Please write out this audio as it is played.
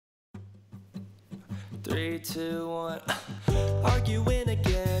3, 2, 1. Arguing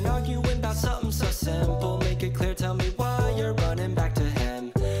again, arguing about something so simple. Make it clear, tell me why you're running back to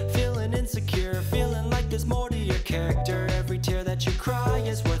him. Feeling insecure, feeling like there's more to your character. Every tear that you cry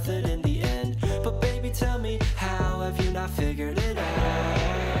is worth it in the end. But baby, tell me, how have you not figured it out?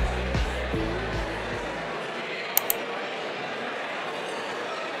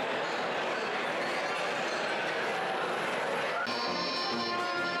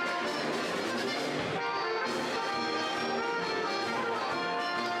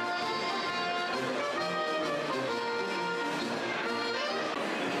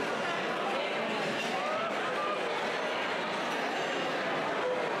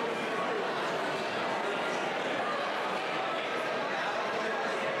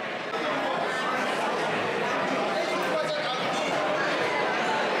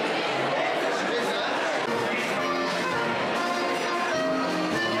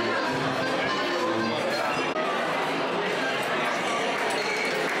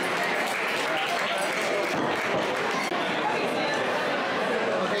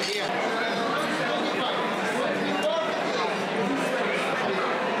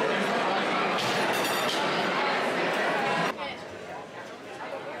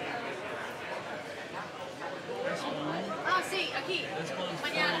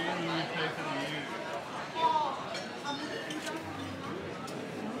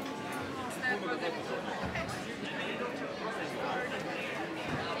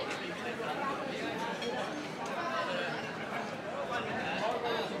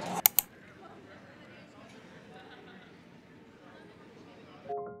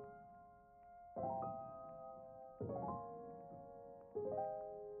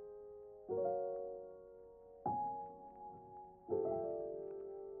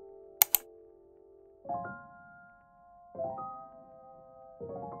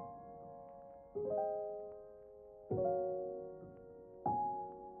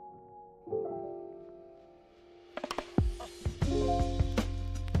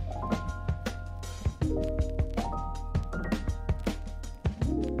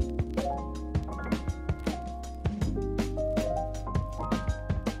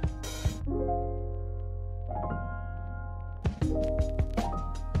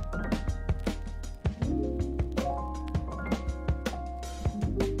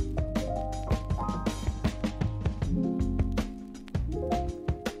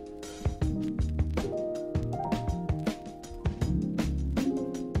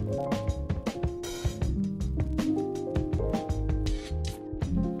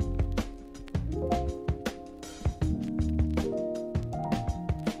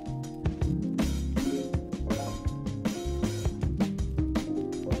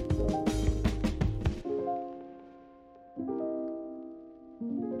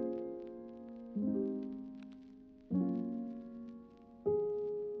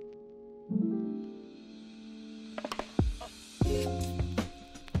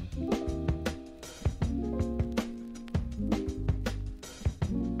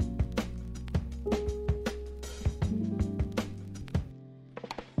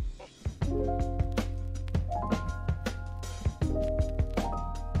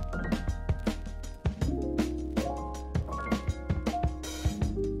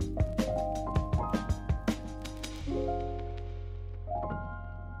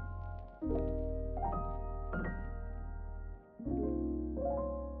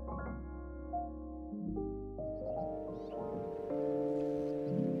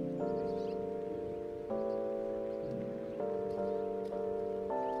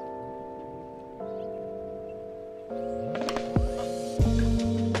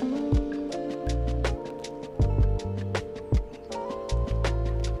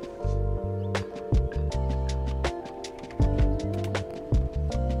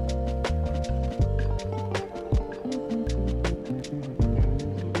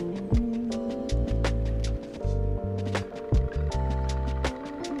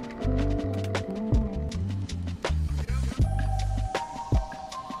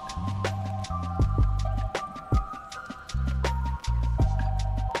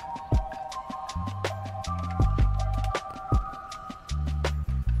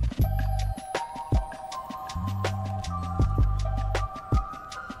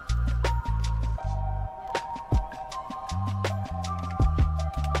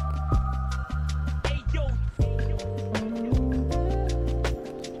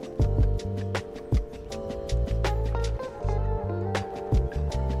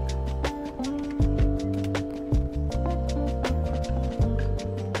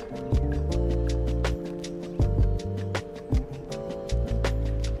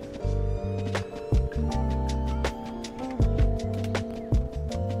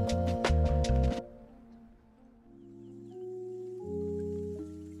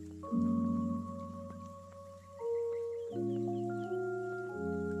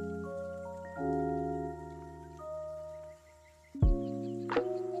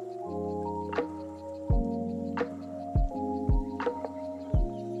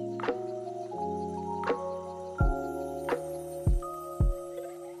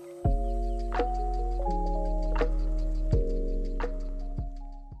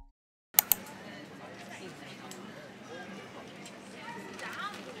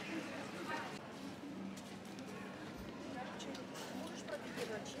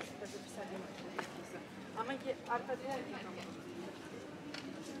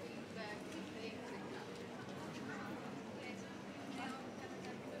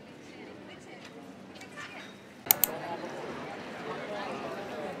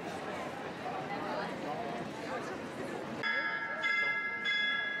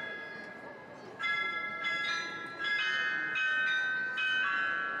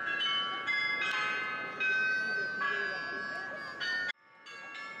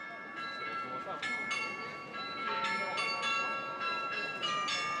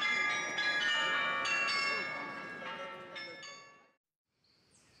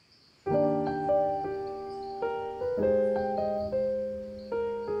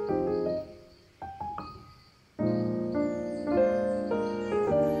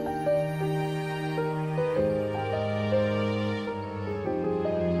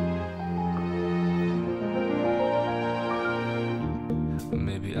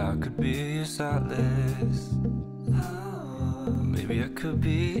 Maybe I could be your solace. Maybe I could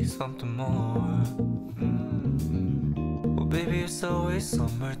be something more. Well, baby, it's always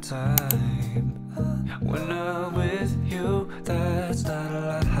summertime. When I'm with you, that's not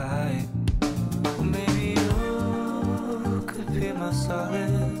a lie. Well, maybe you could be my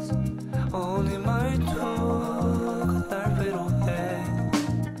solace. only 말투가 날 위로해.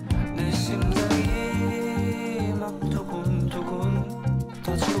 내 심장이 막 두근두근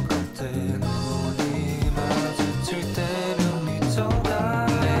터질 것 같아. 눈이 마주칠 때면 미쳐가.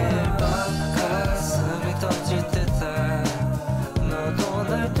 매일 밤 가슴이 터질 듯한 너도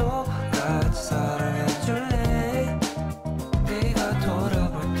날 똑같이 사랑해줄래. 네가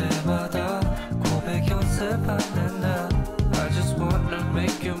돌아볼 때마다 고백 연습하는 나. I just wanna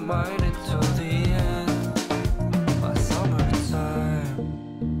make you mine until the end. My summertime.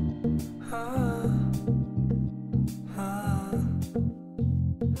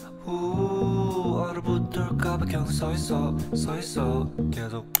 얼어붙을까봐 그냥 서있어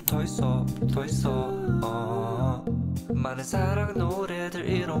계속 더있어 많은 사랑 노래들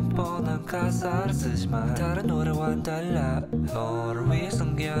이런 뻔한 가사를 쓰지만 다른 노래와는 달라. 너를 위해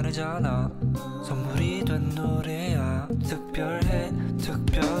쓴 게 아니잖아. 선물이 된 노래야. 특별해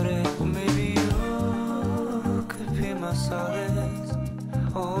Well, maybe you could be my solace.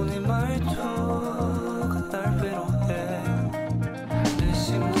 네 말투가 날 위로해. 내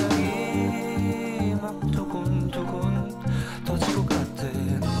심장이 막 두근두근 터질 것 같아.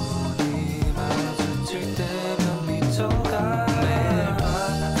 눈이 마주칠 때면 미쳐가. 매일 밤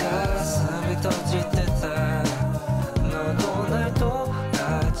가슴이 터질 듯한 너도 날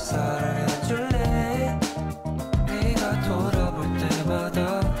똑같이 사랑해줄래. 네가 돌아볼 때마다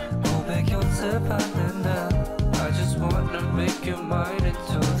고백 연습하는 나. I just wanna make you mine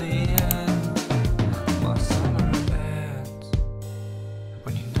until the end. My summer ends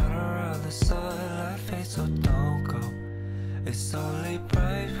when you're not around. The sunlight fades, so don't go. It's only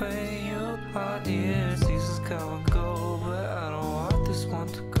bright when you are near. Seasons come and go, but I don't want this one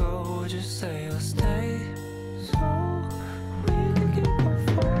to go. Just say you'll stay, so we can get more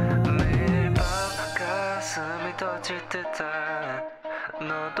fun. 매일 밤 가슴이 터질 듯한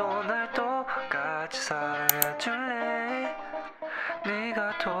너도 날 똑같이 사랑해줄래.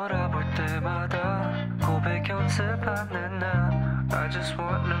 네가 돌아볼 때마다 고백 연습하는 나. I just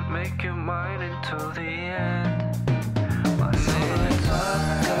wanna make you mine until the end. 매일 밤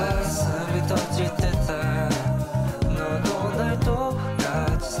가슴이 터질 듯한 너도 날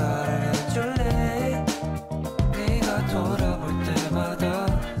똑같이 사랑해.